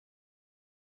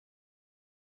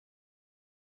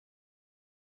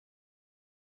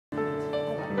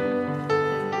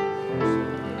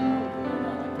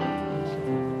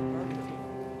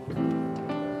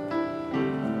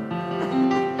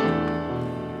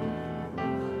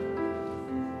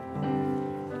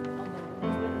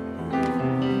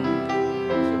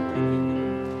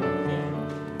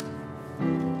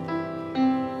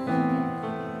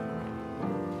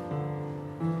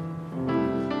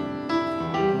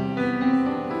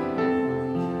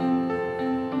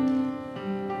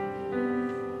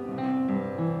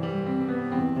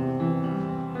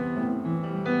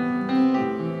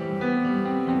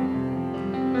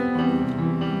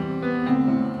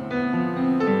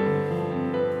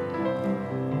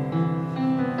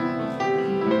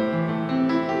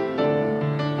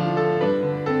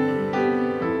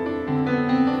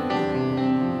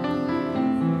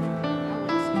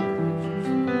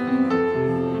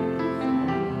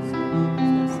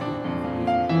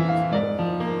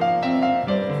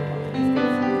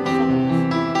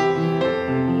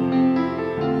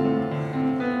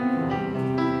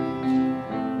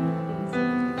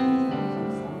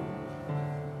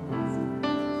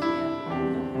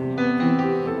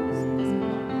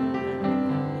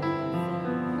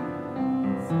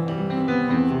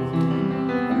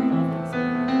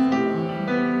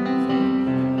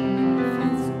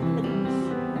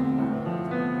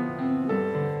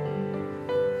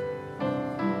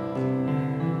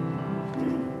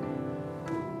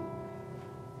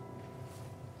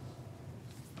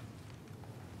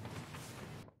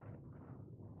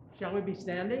Shall we be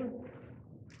standing?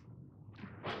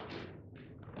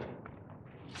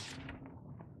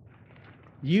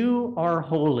 You are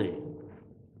holy.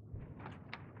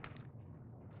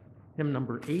 Hymn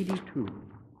number 82.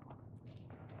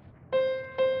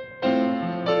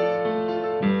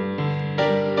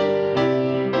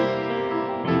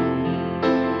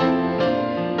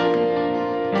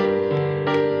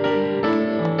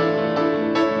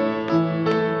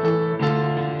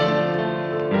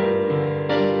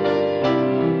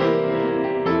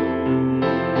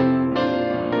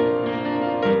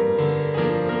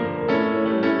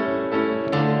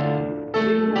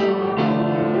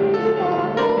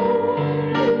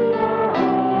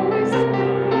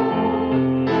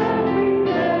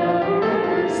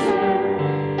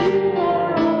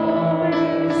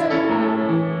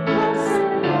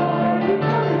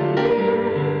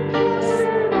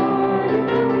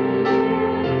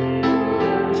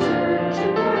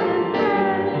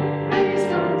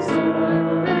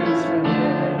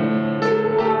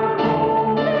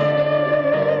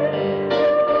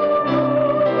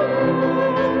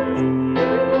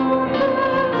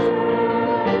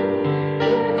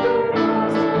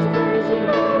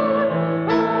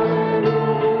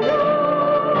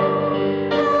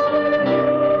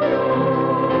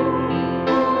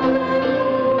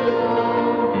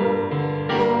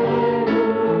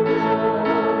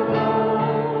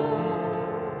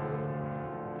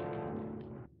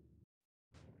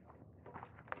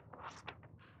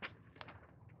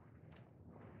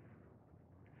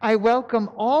 I welcome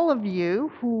all of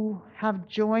you who have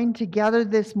joined together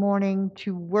this morning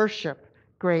to worship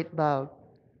Great Love.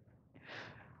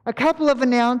 A couple of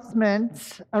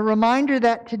announcements. A reminder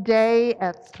that today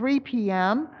at 3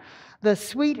 p.m., the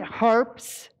Sweet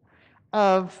Harps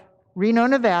of Reno,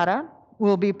 Nevada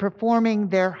will be performing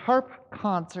their harp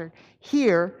concert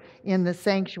here in the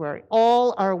sanctuary.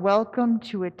 All are welcome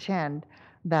to attend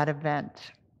that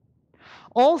event.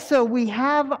 Also, we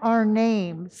have our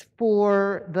names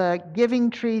for the giving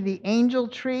tree, the angel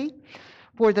tree,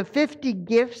 for the 50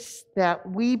 gifts that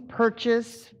we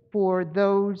purchase for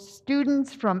those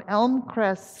students from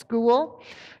Elmcrest School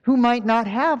who might not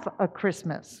have a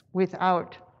Christmas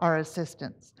without our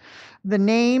assistance. The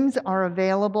names are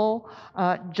available.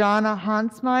 Jana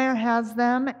Hansmeyer has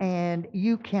them, and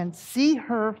you can see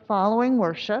her following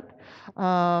worship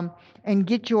and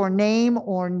get your name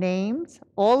or names.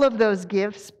 All of those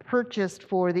gifts purchased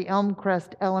for the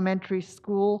Elmcrest Elementary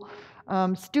School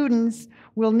students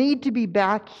will need to be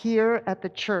back here at the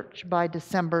church by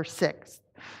December 6th.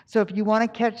 So if you want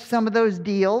to catch some of those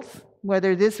deals,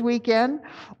 whether this weekend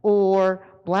or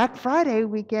Black Friday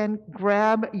weekend,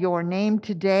 grab your name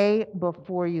today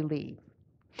before you leave.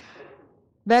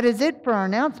 That is it for our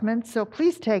announcements, so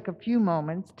please take a few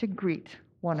moments to greet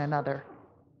one another.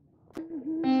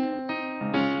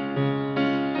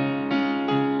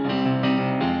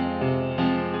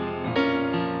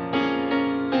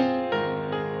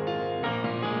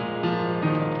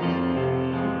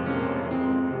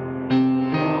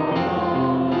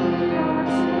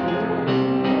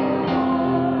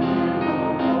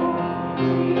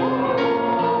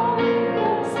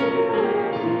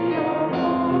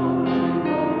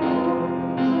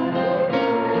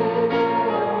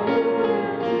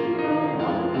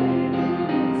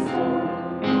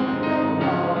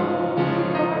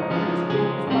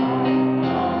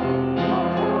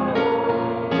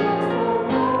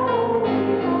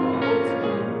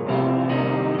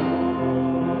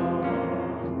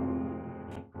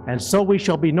 And so we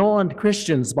shall be known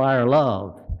Christians by our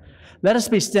love. Let us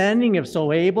be standing, if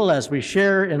so able, as we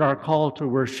share in our call to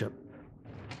worship.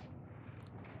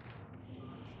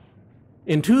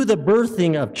 Into the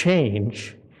birthing of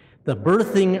change, the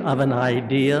birthing of an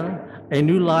idea, a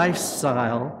new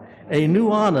lifestyle, a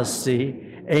new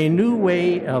honesty, a new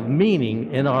way of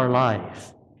meaning in our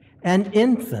life. An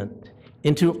infant,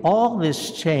 into all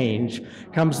this change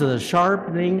comes the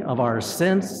sharpening of our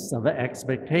sense of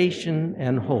expectation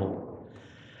and hope.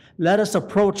 Let us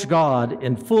approach God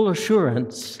in full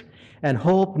assurance and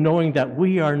hope, knowing that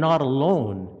we are not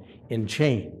alone in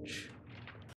change.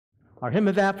 Our hymn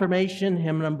of affirmation,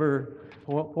 hymn number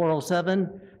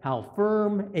 407, How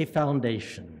Firm a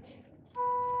Foundation.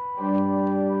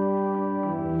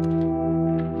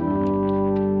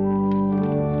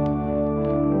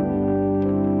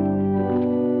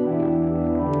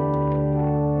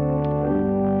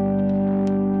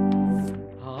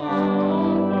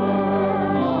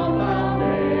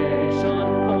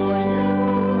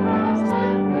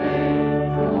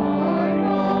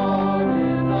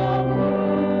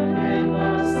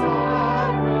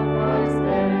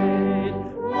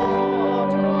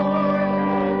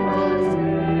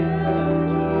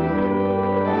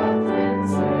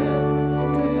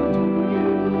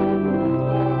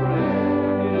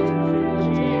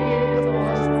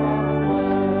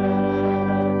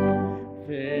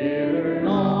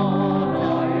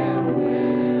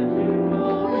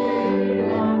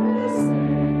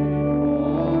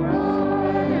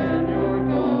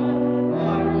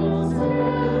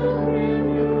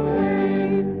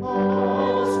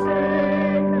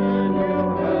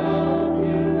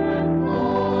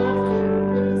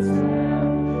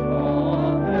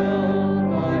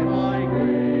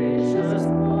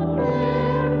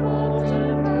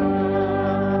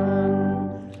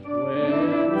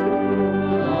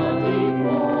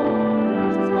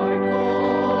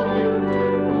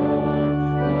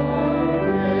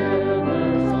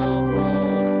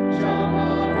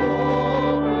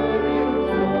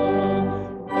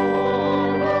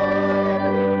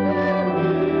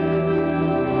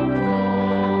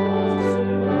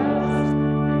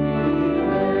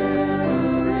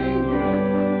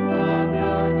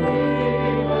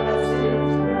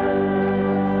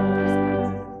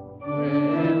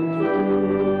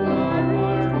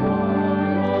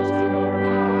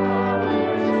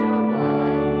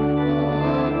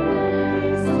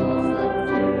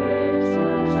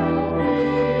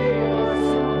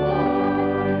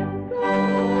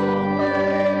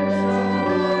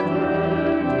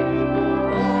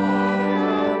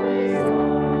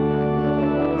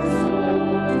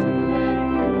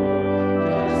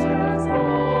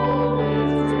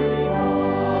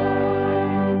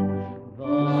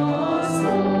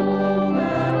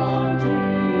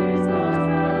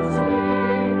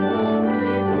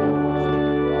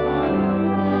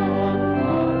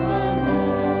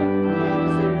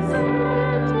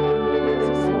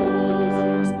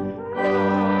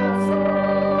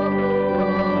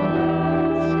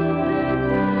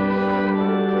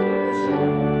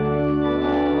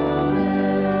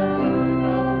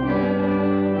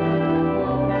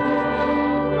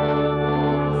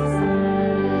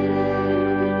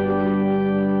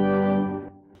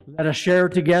 Let us share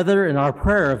together in our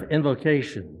prayer of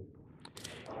invocation.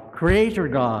 Creator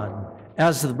God,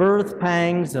 as the birth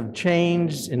pangs of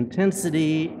change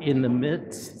intensity in the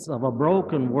midst of a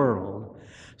broken world,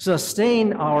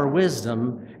 sustain our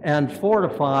wisdom and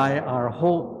fortify our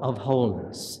hope of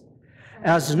wholeness.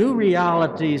 As new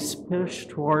realities push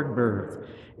toward birth,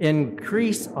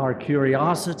 increase our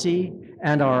curiosity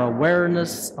and our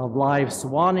awareness of life's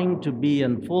wanting to be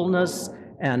in fullness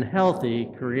and healthy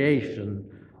creation.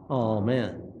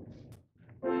 Amen.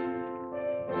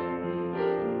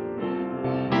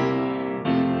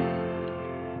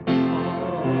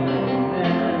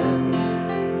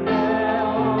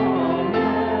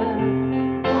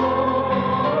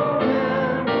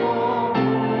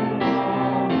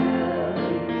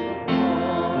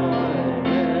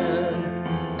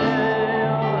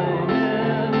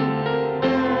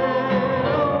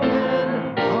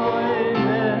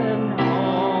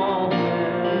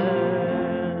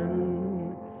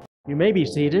 You may be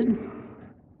seated.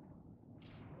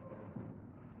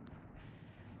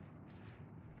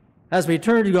 As we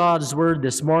turn to God's Word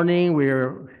this morning, we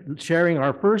are sharing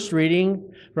our first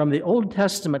reading from the Old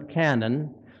Testament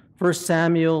canon, 1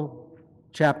 Samuel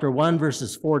chapter 1,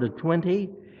 verses 4 to 20,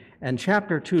 and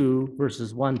chapter 2,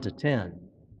 verses 1 to 10.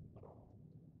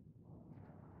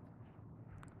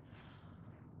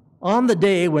 On the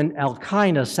day when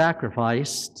Elkanah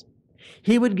sacrificed,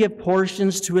 he would give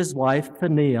portions to his wife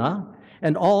Peninnah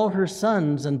and all her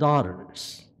sons and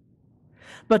daughters.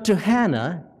 But to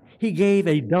Hannah he gave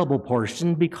a double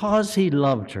portion because he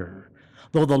loved her,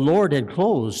 though the Lord had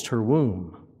closed her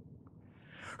womb.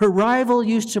 Her rival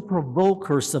used to provoke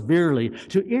her severely,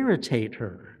 to irritate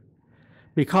her,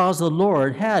 because the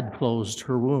Lord had closed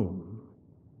her womb.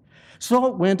 So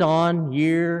it went on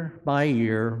year by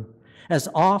year. As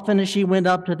often as she went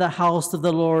up to the house of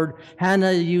the Lord,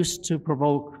 Hannah used to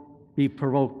be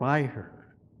provoked by her.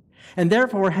 And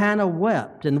therefore Hannah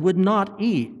wept and would not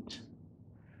eat.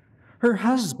 Her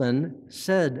husband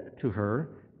said to her,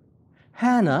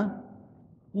 "Hannah,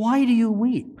 why do you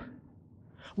weep?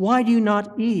 Why do you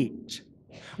not eat?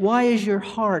 Why is your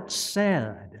heart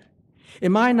sad?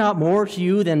 Am I not more to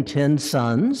you than 10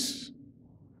 sons?"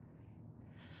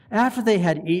 After they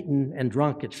had eaten and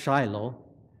drunk at Shiloh,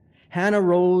 Hannah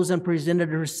rose and presented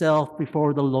herself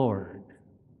before the Lord.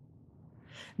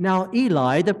 Now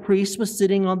Eli, the priest, was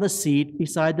sitting on the seat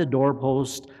beside the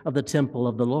doorpost of the temple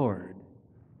of the Lord.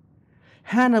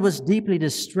 Hannah was deeply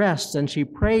distressed, and she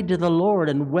prayed to the Lord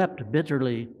and wept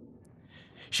bitterly.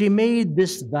 She made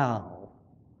this vow,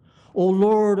 "O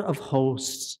Lord of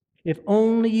hosts, if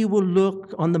only you will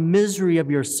look on the misery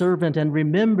of your servant and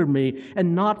remember me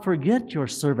and not forget your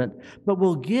servant, but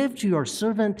will give to your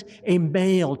servant a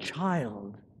male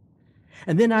child.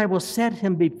 And then I will set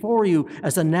him before you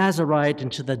as a Nazirite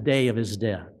until the day of his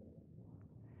death.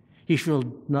 He shall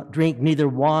not drink neither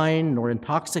wine nor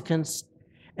intoxicants,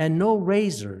 and no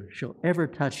razor shall ever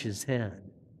touch his head."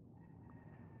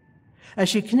 As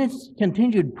she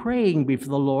continued praying before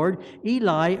the Lord,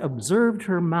 Eli observed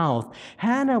her mouth.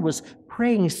 Hannah was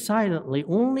praying silently.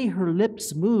 Only her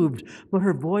lips moved, but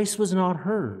her voice was not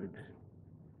heard.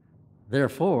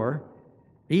 Therefore,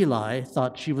 Eli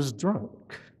thought she was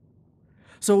drunk.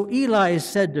 So Eli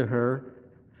said to her,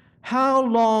 "How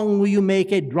long will you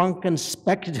make a drunken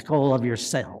spectacle of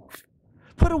yourself?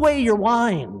 Put away your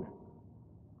wine."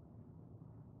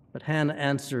 But Hannah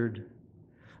answered,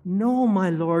 "No, my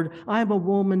Lord, I am a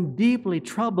woman deeply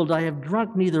troubled. I have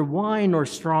drunk neither wine nor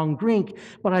strong drink,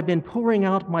 but I've been pouring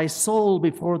out my soul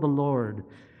before the Lord.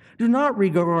 Do not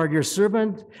regard your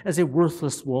servant as a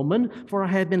worthless woman, for I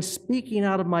have been speaking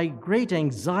out of my great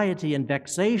anxiety and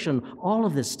vexation all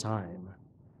of this time."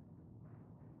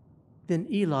 Then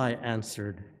Eli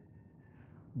answered,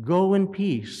 "Go in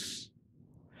peace.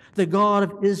 The God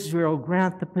of Israel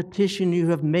grant the petition you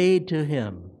have made to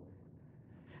him."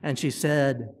 And she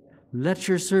said, "Let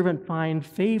your servant find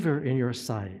favor in your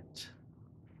sight."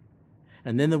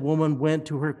 And then the woman went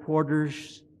to her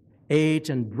quarters, ate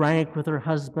and drank with her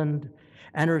husband,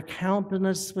 and her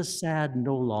countenance was sad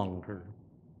no longer.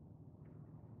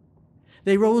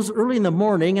 They rose early in the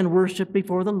morning and worshiped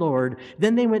before the Lord.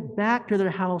 Then they went back to their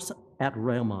house at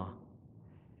Ramah.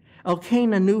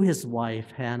 Elkanah knew his wife,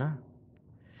 Hannah,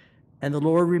 and the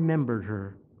Lord remembered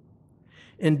her.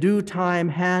 In due time,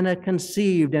 Hannah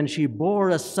conceived, and she bore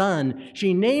a son.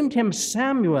 She named him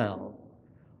Samuel,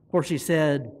 for she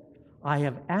said, "I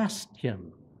have asked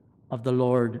him of the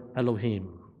Lord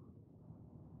Elohim."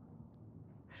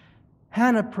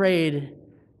 Hannah prayed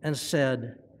and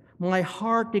said, "My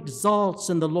heart exalts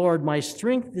in the Lord. My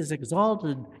strength is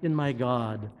exalted in my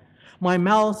God. My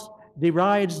mouth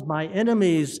derides my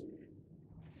enemies,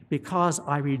 because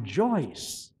I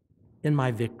rejoice in my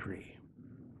victory.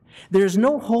 There's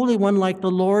no holy one like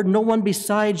the Lord, no one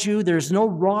besides you. There's no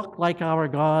rock like our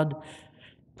God.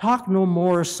 Talk no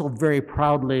more so very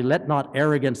proudly. Let not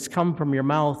arrogance come from your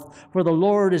mouth, for the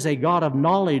Lord is a God of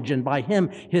knowledge, and by him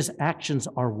his actions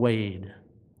are weighed.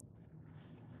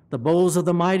 The bows of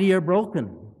the mighty are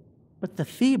broken, but the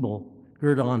feeble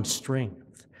gird on strength.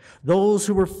 Those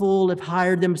who were full have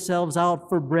hired themselves out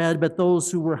for bread, but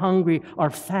those who were hungry are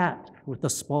fat with the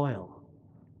spoil.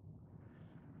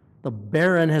 The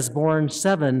barren has borne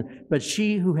 7, but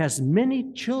she who has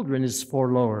many children is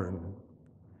forlorn.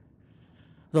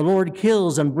 The Lord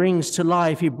kills and brings to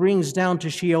life. He brings down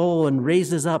to Sheol and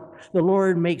raises up. The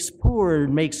Lord makes poor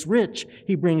and makes rich.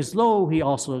 He brings low, he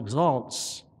also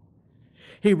exalts.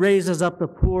 He raises up the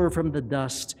poor from the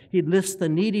dust. He lifts the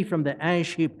needy from the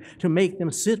ash heap to make them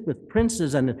sit with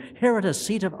princes and inherit a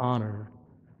seat of honor.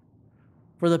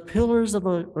 For the pillars of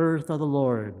the earth are the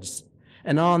Lord's,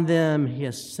 and on them he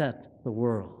has set the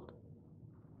world.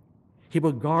 He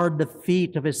will guard the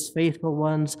feet of his faithful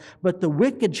ones, but the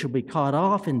wicked shall be cut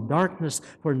off in darkness,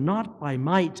 for not by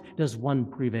might does one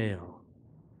prevail.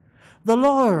 The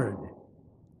Lord,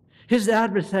 his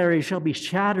adversary shall be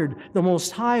shattered. The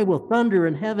Most High will thunder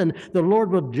in heaven. The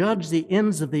Lord will judge the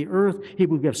ends of the earth. He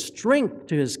will give strength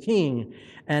to his king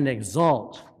and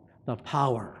exalt the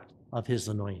power of his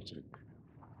anointed.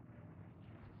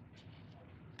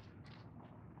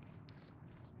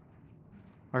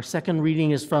 Our second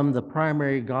reading is from the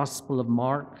primary Gospel of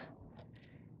Mark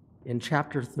in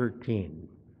chapter 13.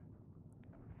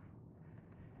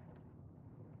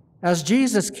 As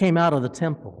Jesus came out of the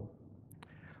temple,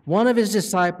 one of his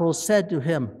disciples said to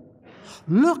him,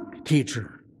 "Look,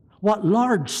 teacher, what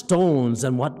large stones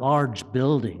and what large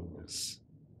buildings."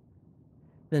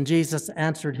 Then Jesus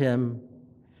answered him,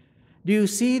 "Do you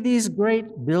see these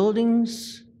great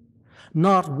buildings?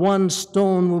 Not one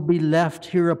stone will be left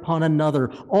here upon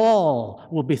another. All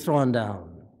will be thrown down."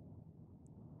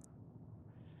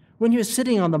 When he was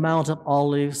sitting on the Mount of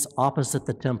Olives opposite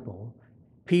the temple,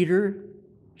 Peter,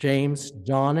 James,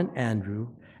 John, and Andrew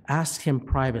asked him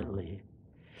privately,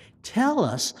 "Tell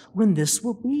us when this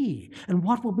will be, and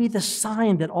what will be the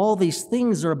sign that all these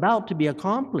things are about to be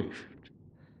accomplished?"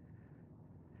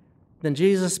 Then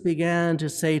Jesus began to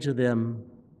say to them,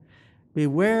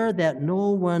 "Beware that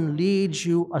no one leads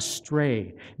you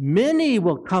astray. Many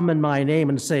will come in my name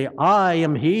and say, 'I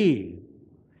am he,'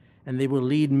 and they will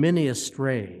lead many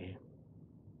astray.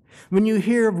 When you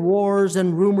hear of wars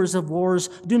and rumors of wars,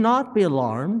 do not be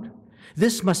alarmed.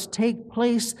 This must take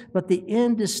place, but the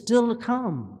end is still to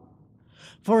come.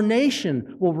 For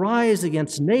nation will rise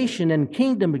against nation and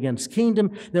kingdom against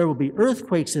kingdom. There will be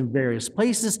earthquakes in various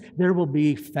places. There will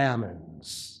be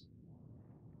famines.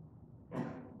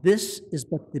 This is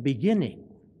but the beginning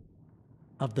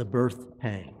of the birth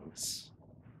pangs."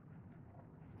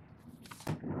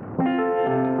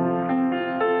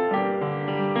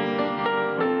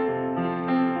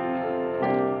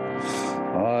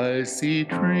 I see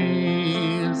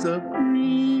trees of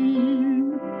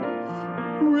green,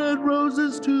 red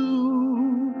roses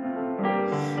too.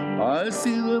 I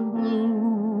see them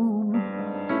bloom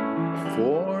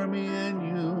for me and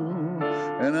you,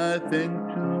 and I think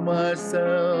to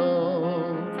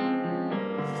myself,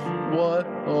 what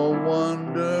a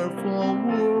wonderful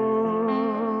world.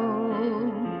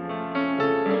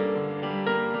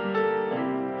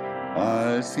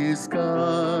 I see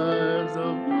skies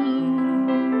of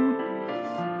blue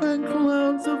and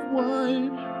clouds of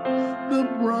white, the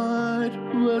bright,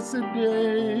 blessed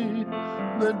day,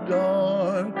 the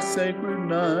dark, sacred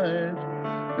night,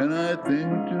 and I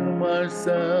think to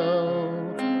myself,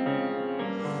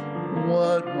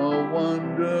 what a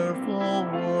wonderful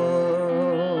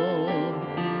world.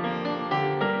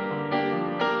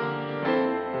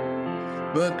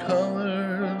 The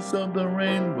colors of the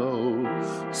rainbow,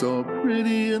 so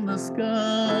pretty in the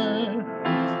sky,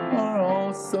 are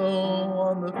also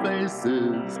on the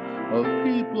faces of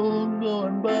people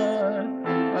going by.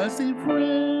 I see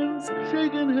friends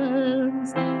shaking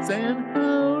hands, saying,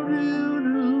 "How do you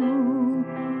do?"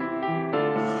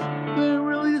 They're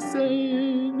really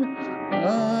saying,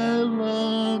 "I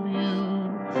love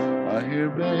you." I hear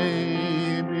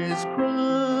babies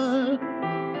cry.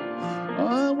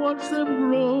 I watch them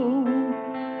grow.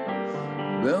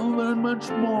 They'll learn much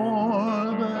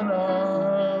more than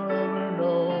I'll ever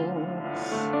know.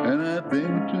 And I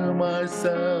think to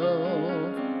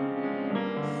myself,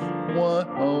 what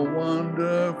a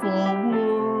wonderful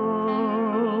world.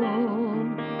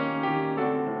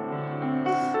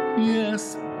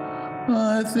 Yes,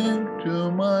 I think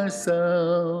to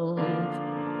myself,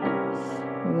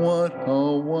 What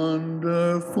a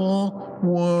wonderful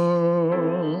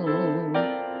world.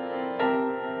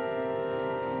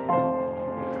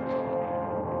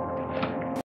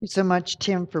 Thank you so much,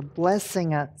 Tim, for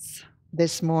blessing us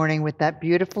this morning with that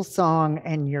beautiful song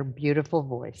and your beautiful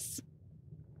voice.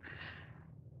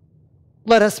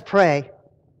 Let us pray.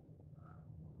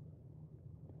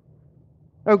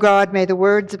 O God, may the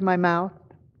words of my mouth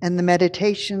and the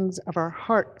meditations of our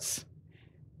hearts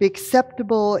be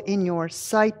acceptable in your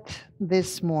sight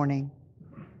this morning.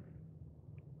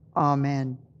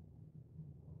 Amen.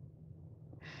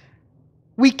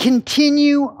 We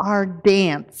continue our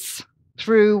dance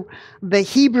through the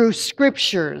Hebrew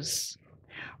scriptures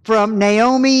from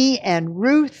Naomi and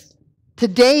Ruth.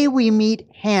 Today we meet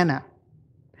Hannah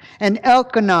and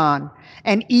Elkanah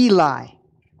and Eli,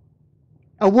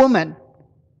 a woman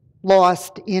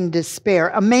lost in despair,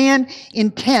 a man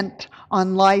intent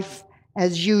on life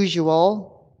as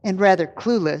usual and rather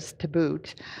clueless to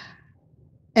boot,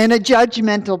 and a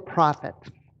judgmental prophet.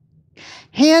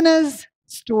 Hannah's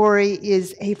story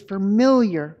is a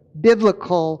familiar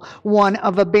biblical one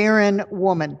of a barren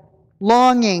woman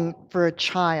longing for a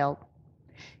child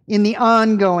in the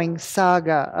ongoing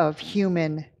saga of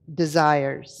human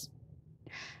desires.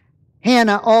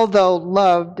 Hannah, although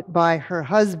loved by her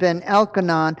husband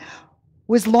Elkanah,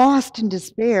 was lost in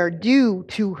despair due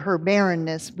to her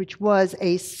barrenness, which was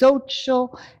a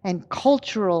social and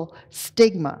cultural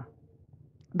stigma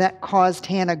that caused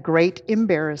Hannah great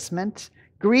embarrassment,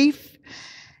 grief,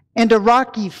 and a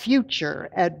rocky future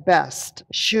at best.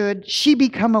 Should she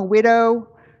become a widow,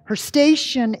 her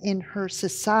station in her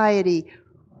society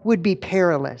would be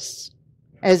perilous.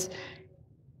 As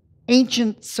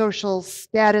ancient social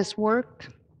status worked,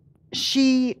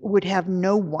 she would have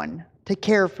no one to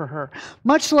care for her,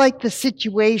 much like the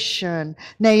situation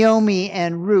Naomi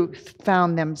and Ruth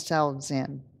found themselves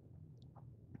in.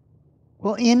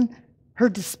 Well, in her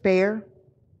despair,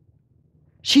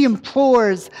 she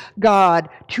implores God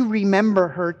to remember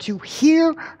her, to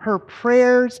hear her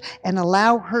prayers, and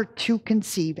allow her to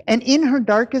conceive. And in her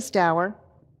darkest hour,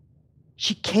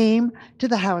 she came to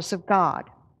the house of God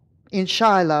in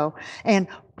Shiloh and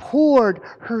poured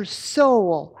her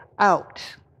soul out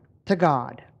to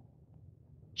God.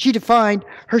 She defined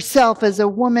herself as a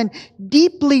woman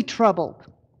deeply troubled.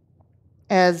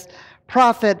 As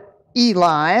prophet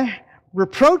Eli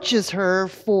reproaches her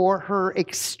for her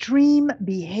extreme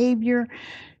behavior,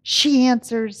 she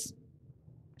answers,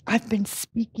 I've been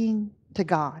speaking to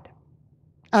God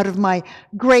out of my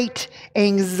great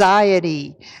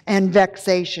anxiety and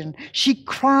vexation. She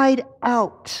cried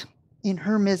out in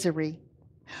her misery,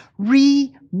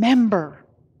 remember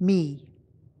me.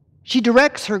 She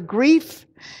directs her grief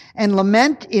and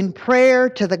lament in prayer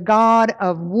to the God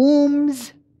of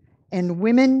wombs and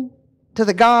women, to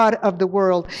the God of the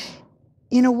world.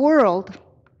 In a world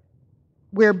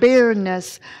where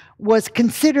barrenness was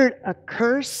considered a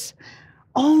curse,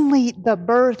 only the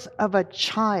birth of a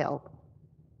child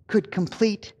could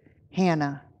complete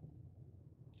Hannah.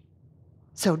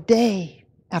 So day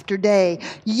after day,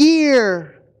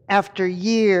 year after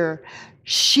year,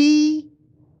 she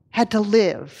had to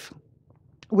live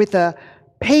with a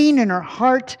pain in her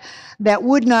heart that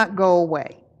would not go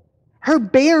away. Her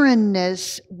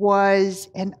barrenness was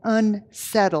an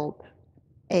unsettled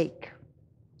ache.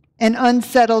 An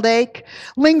unsettled ache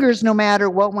lingers no matter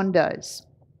what one does.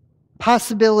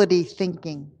 Possibility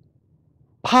thinking,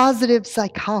 positive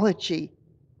psychology,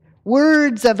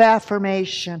 words of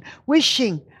affirmation,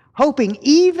 wishing, hoping,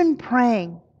 even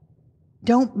praying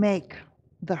don't make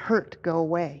the hurt go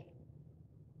away.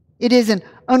 It is an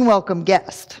unwelcome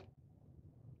guest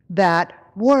that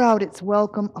wore out its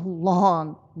welcome a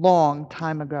long, long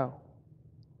time ago.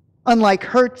 Unlike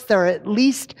hurts that are at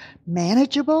least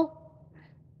manageable,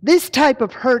 this type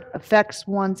of hurt affects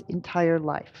one's entire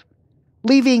life,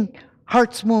 leaving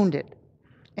hearts wounded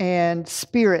and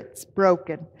spirits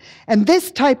broken. And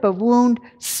this type of wound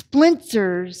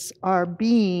splinters our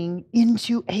being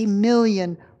into a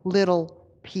million little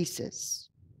pieces.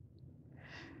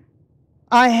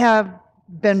 I have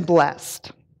been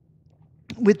blessed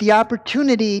with the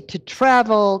opportunity to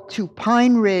travel to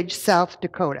Pine Ridge, South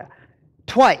Dakota,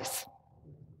 twice,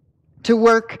 to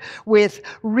work with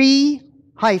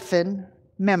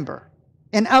Member,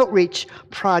 an outreach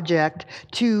project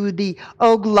to the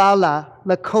Oglala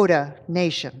Lakota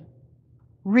Nation.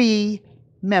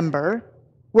 Member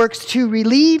works to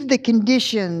relieve the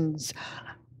conditions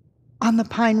on the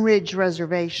Pine Ridge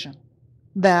Reservation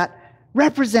that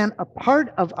represent a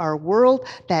part of our world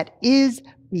that is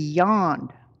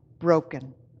beyond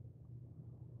broken.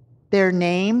 Their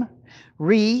name,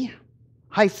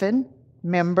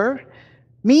 Member,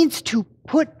 means to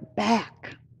put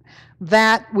back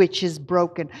that which is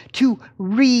broken, to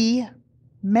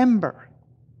remember.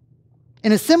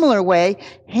 In a similar way,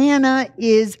 Hannah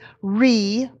is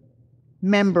remembering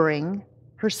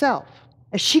herself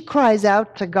as she cries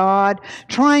out to God,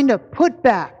 trying to put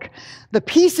back the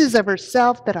pieces of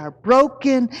herself that are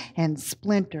broken and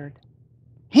splintered.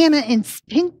 Hannah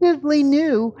instinctively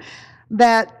knew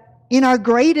that in our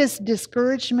greatest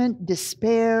discouragement,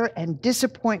 despair, and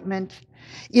disappointment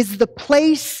is the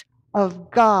place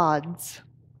of God's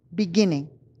beginning.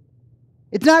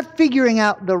 It's not figuring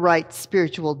out the right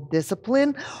spiritual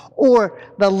discipline or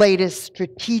the latest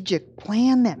strategic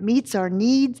plan that meets our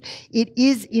needs. It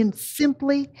is in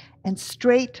simply and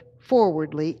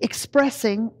straightforwardly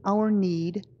expressing our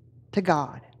need to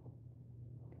God.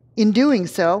 In doing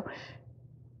so,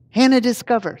 Hannah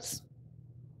discovers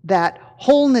that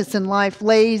wholeness in life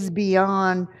lays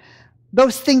beyond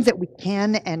those things that we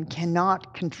can and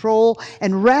cannot control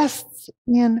and rests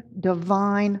in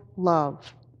divine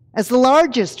love as the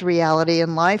largest reality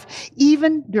in life,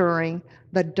 even during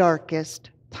the darkest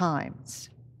times.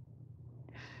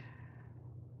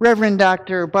 Reverend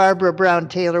Dr. Barbara Brown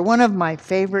Taylor, one of my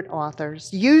favorite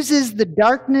authors, uses the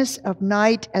darkness of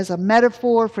night as a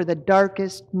metaphor for the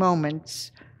darkest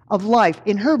moments of life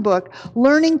in her book,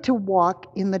 Learning to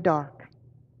Walk in the Dark.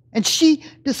 And she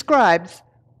describes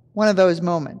one of those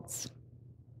moments.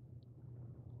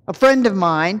 A friend of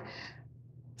mine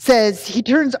says he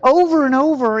turns over and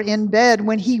over in bed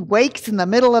when he wakes in the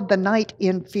middle of the night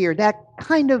in fear, that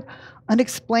kind of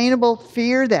unexplainable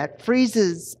fear that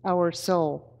freezes our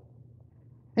soul,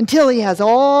 until he has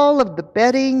all of the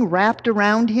bedding wrapped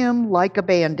around him like a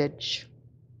bandage.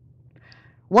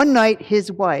 One night,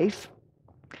 his wife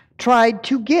tried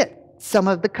to get some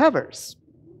of the covers,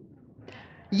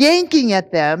 yanking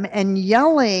at them and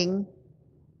yelling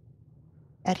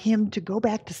at him to go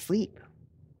back to sleep.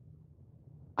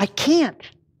 "I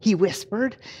can't," he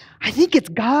whispered. "I think it's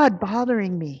God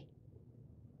bothering me."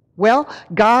 "Well,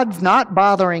 God's not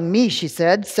bothering me," she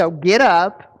said, "so get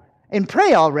up and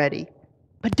pray already,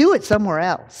 but do it somewhere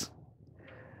else."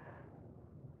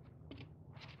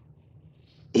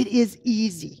 It is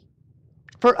easy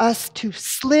for us to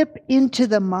slip into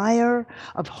the mire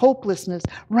of hopelessness,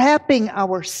 wrapping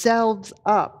ourselves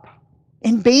up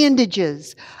in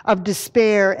bandages of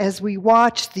despair as we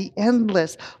watch the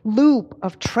endless loop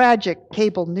of tragic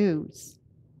cable news.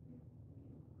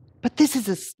 But this is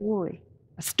a story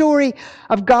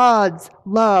of God's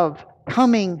love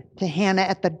coming to Hannah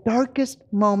at the darkest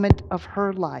moment of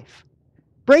her life,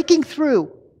 breaking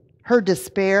through her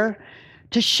despair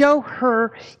to show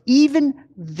her even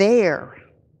there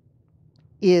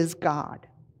is God.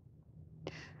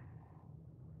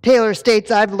 Taylor states,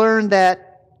 "I've learned that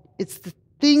it's the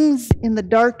things in the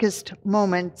darkest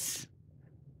moments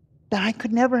that I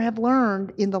could never have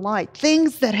learned in the light,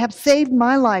 things that have saved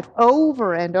my life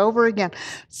over and over again."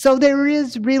 So there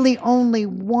is really only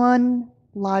one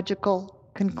logical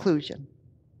conclusion.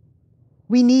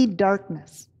 We need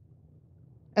darkness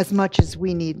as much as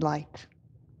we need light.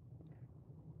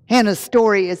 Hannah's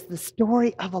story is the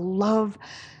story of a love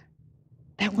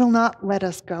that will not let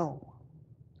us go.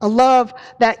 A love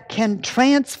that can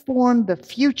transform the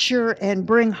future and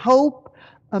bring hope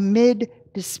amid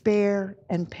despair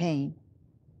and pain.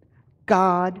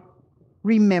 God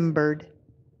remembered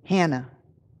Hannah,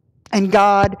 and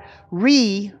God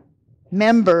remembers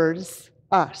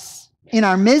us. In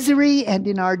our misery and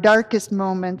in our darkest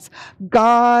moments,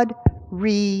 God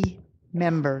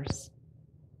remembers.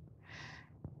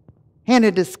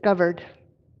 Hannah discovered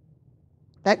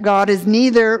that God is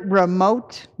neither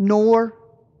remote nor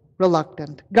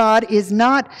reluctant. God is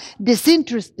not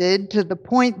disinterested to the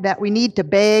point that we need to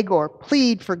beg or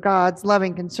plead for God's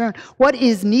loving concern. What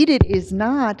is needed is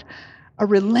not a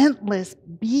relentless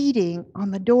beating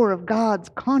on the door of God's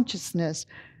consciousness,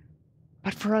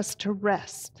 but for us to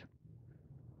rest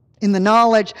in the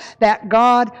knowledge that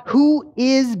God, who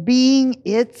is being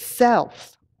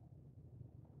itself,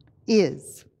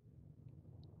 is.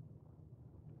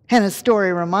 Hannah's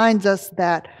story reminds us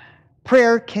that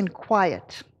prayer can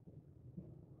quiet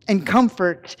and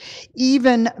comfort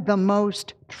even the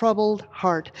most troubled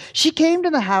heart. She came to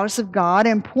the house of God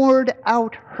and poured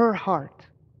out her heart.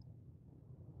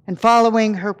 And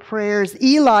following her prayers,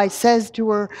 Eli says to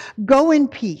her, "Go in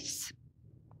peace."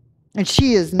 And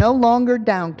she is no longer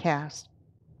downcast.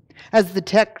 As the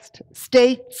text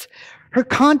states, her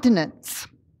countenance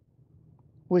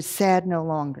was sad no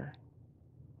longer.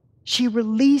 She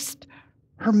released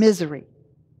her misery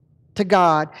to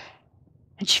God,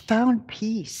 and she found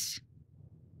peace.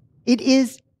 It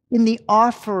is in the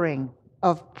offering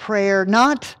of prayer,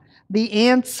 not the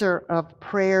answer of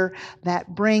prayer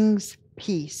that brings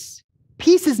peace.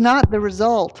 Peace is not the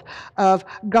result of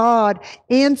God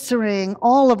answering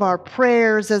all of our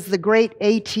prayers as the great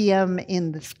ATM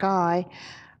in the sky.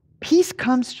 Peace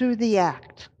comes through the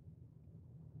act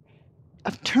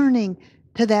of turning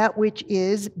to that which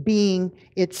is being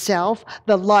itself,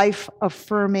 the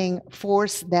life-affirming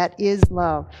force that is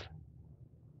love.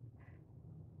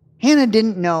 Hannah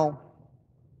didn't know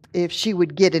if she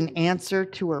would get an answer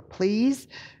to her pleas.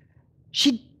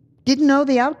 She didn't know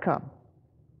the outcome,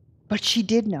 but she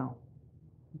did know.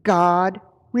 God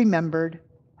remembered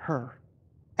her.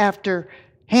 After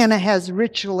Hannah has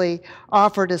ritually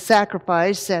offered a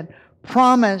sacrifice and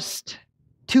promised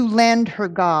to lend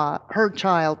her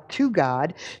child to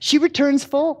God, she returns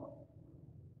full,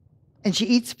 and she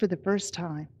eats for the first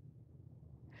time.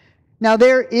 Now,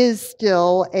 there is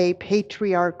still a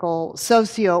patriarchal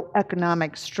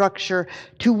socioeconomic structure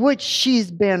to which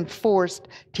she's been forced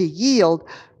to yield,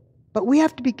 but we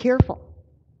have to be careful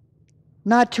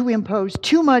not to impose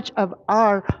too much of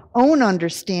our own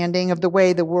understanding of the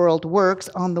way the world works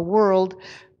on the world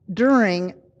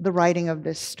during the writing of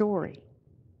this story.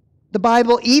 The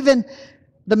Bible, even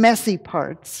the messy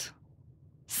parts,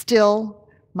 still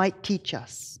might teach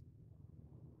us.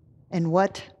 And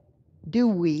what do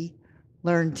we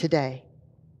learn today?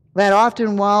 That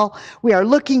often while we are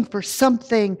looking for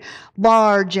something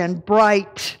large and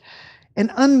bright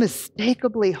and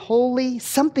unmistakably holy,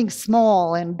 something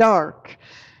small and dark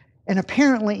and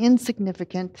apparently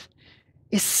insignificant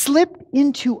is slipped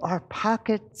into our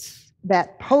pockets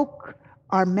that poke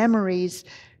our memories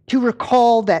to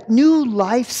recall that new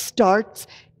life starts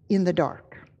in the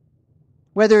dark.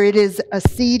 Whether it is a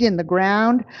seed in the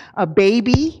ground, a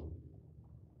baby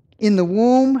in the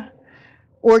womb,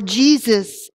 or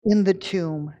Jesus in the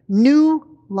tomb,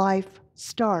 new life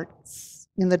starts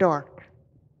in the dark.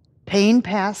 Pain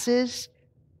passes,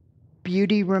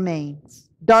 beauty remains.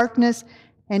 Darkness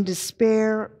and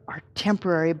despair are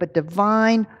temporary, but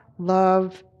divine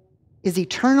love is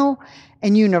eternal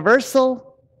and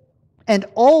universal and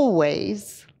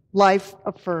always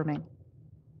life-affirming.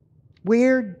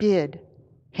 Where did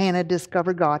Hannah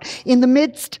discover God? In the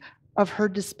midst of her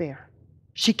despair.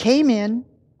 She came in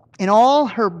all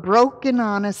her broken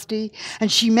honesty,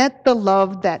 and she met the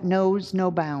love that knows no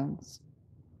bounds.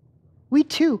 We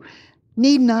too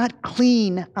need not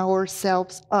clean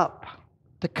ourselves up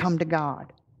to come to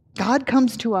God. God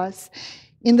comes to us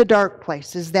in the dark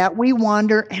places that we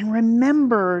wander and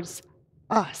remembers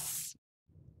us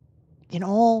in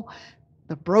all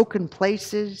the broken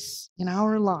places in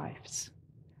our lives.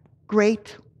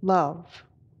 Great love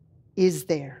is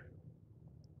there.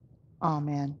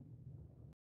 Amen.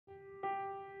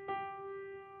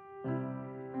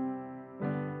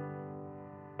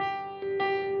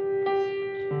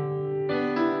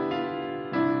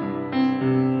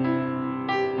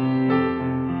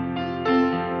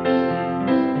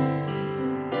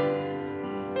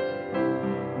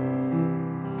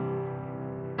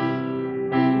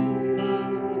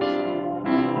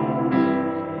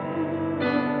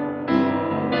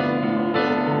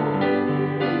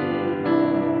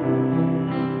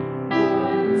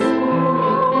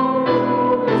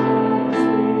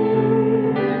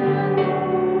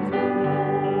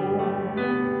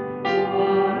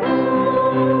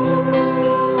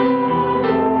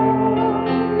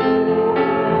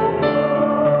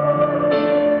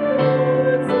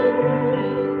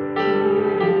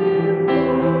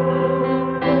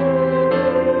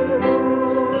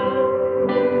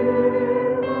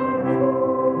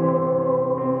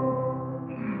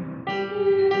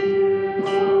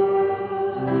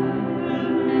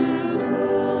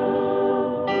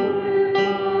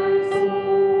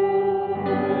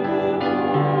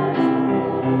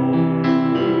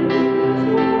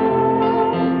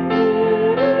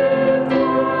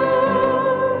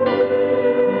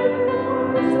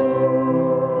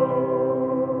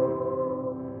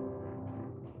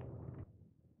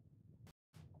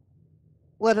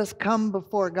 Let us come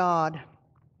before God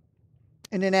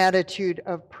in an attitude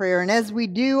of prayer. And as we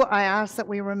do, I ask that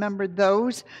we remember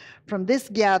those from this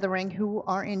gathering who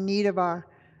are in need of our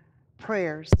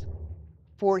prayers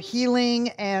for healing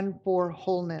and for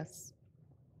wholeness.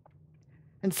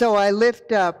 And so I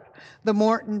lift up the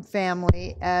Morton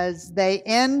family as they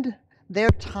end their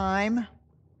time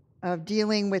of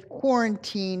dealing with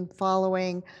quarantine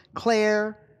following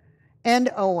Claire and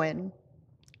Owen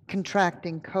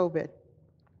contracting COVID.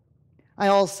 I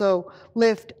also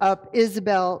lift up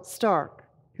Isabel Stark,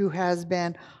 who has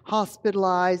been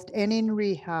hospitalized and in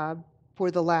rehab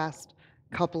for the last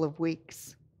couple of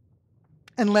weeks.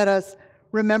 And let us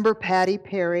remember Patty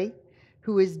Perry,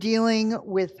 who is dealing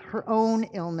with her own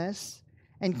illness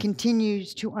and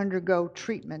continues to undergo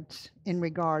treatment in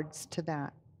regards to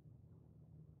that.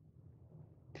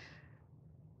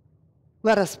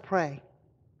 Let us pray.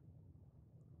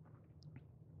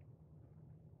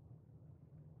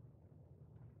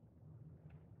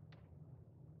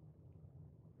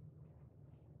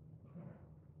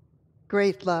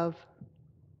 Great love,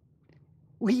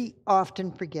 we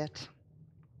often forget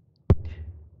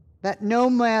that no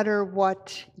matter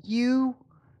what, you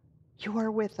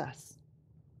are with us.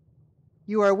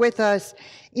 You are with us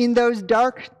in those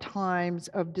dark times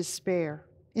of despair,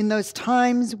 in those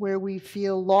times where we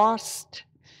feel lost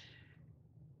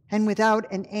and without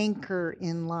an anchor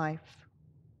in life.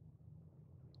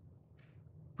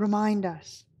 Remind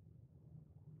us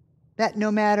that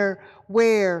no matter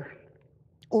where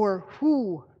or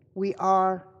who we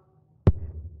are,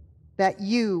 that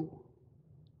you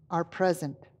are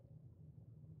present.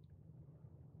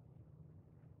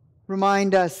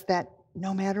 Remind us that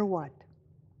no matter what,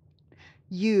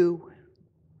 you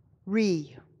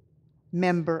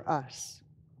remember us.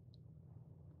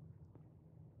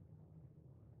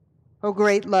 Oh,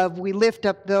 great love, we lift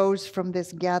up those from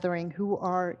this gathering who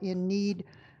are in need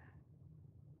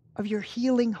of your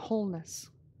healing wholeness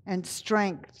and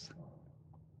strength.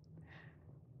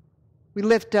 We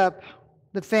lift up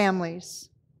the families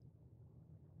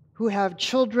who have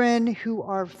children who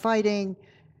are fighting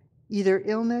either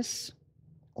illness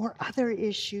or other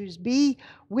issues. Be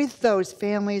with those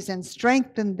families and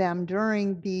strengthen them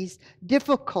during these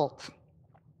difficult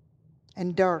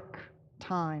and dark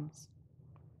times.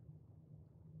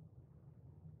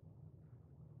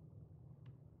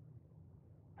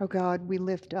 Oh God, we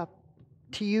lift up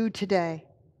to you today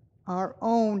our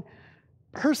own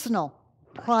personal,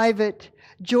 private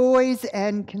joys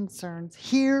and concerns.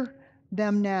 Hear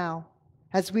them now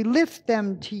as we lift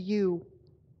them to you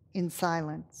in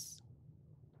silence.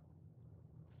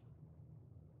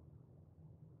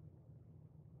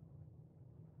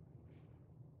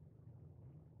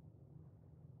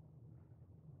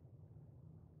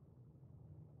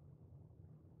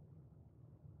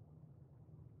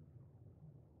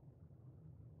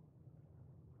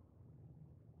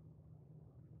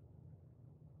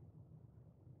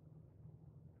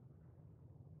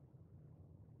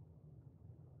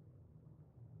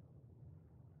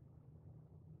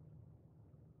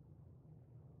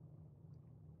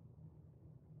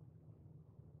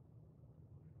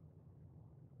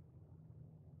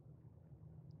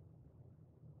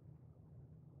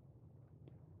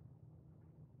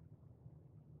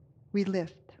 We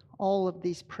lift all of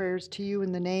these prayers to you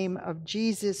in the name of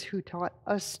Jesus, who taught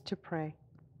us to pray.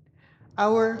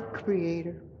 Our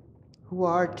Creator, who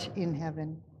art in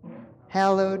heaven,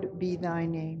 hallowed be thy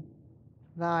name.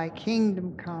 Thy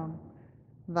kingdom come,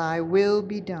 thy will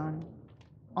be done,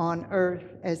 on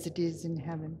earth as it is in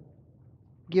heaven.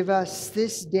 Give us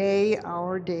this day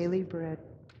our daily bread,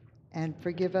 and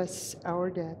forgive us our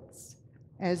debts,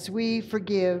 as we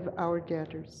forgive our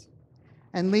debtors.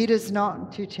 And lead us not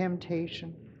into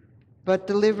temptation, but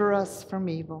deliver us from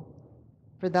evil.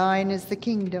 For thine is the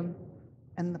kingdom,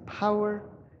 and the power,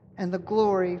 and the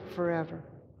glory forever.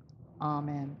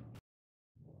 Amen.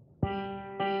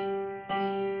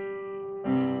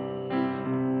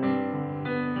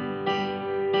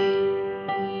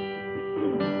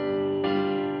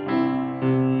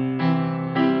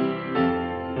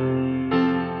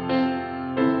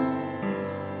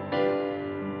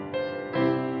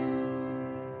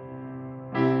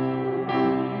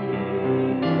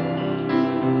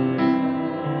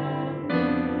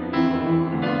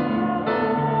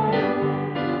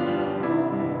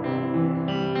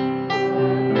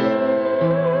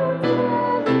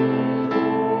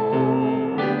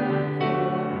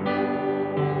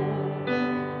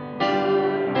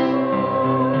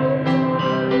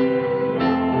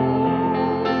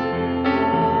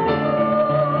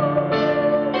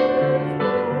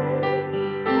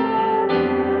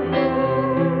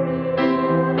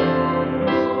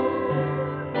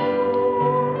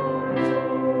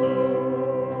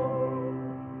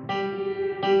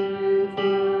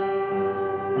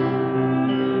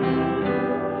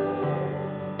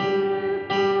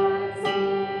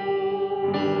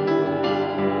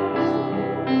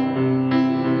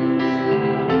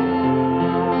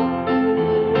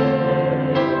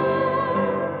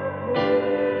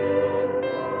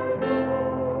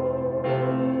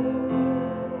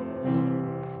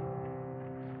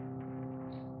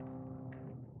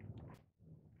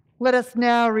 Let us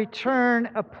now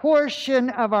return a portion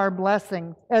of our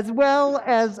blessings, as well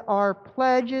as our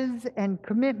pledges and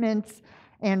commitments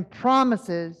and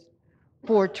promises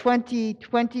for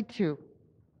 2022.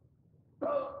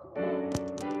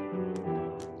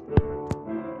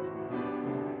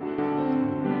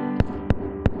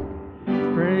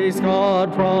 Praise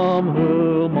God from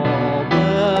whom all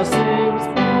blessings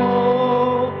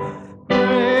flow.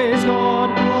 Praise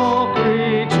God, all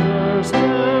creatures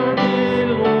there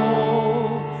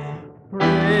below.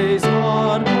 Praise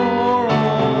God for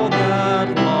all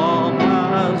that love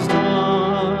has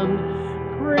done.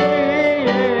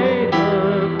 Creator,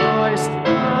 Christ,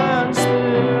 and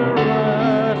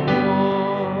Spirit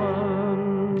one.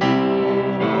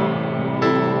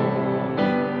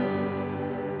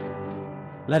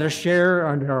 Let us share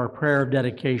under our prayer of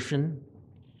dedication.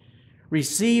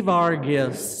 Receive our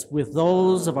gifts with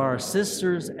those of our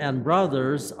sisters and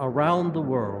brothers around the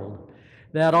world,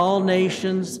 that all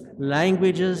nations,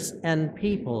 languages, and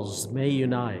peoples may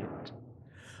unite.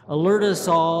 Alert us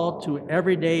all to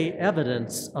everyday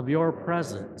evidence of your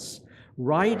presence,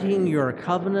 writing your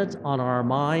covenant on our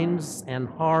minds and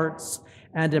hearts,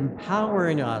 and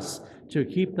empowering us to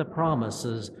keep the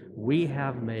promises we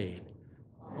have made.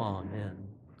 Amen.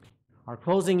 Our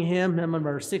closing hymn, hymn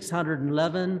number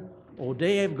 611, O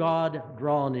Day of God,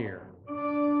 Draw Near.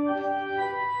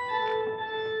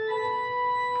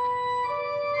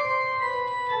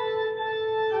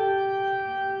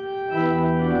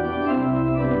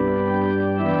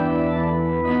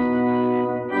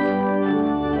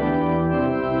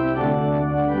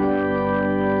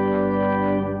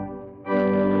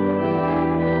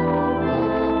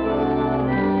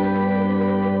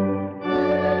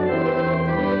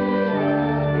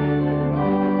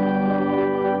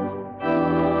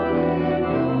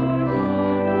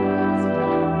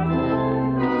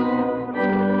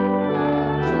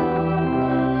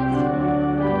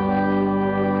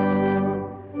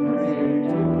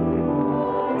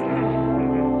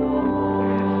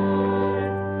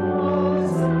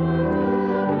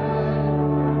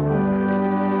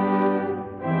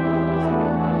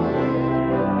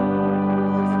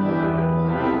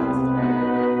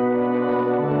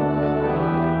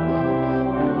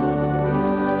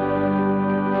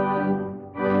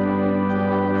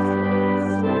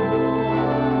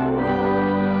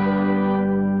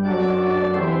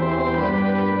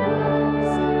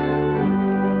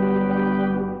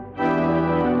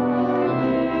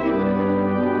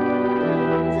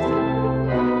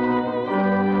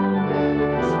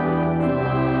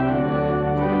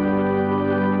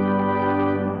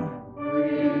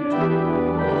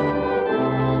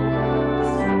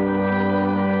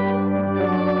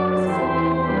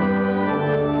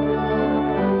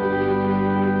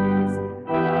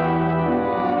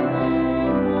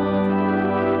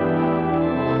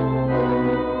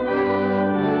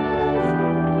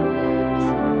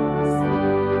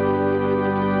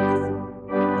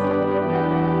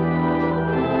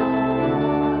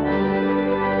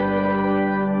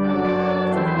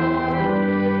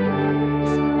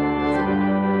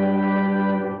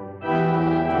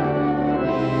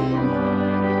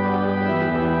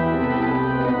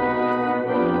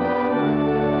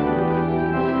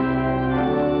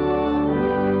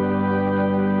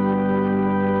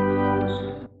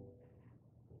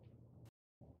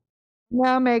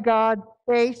 Now may God's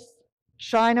face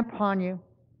shine upon you,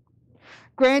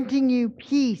 granting you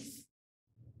peace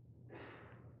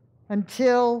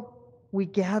until we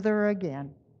gather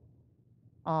again.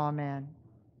 Amen.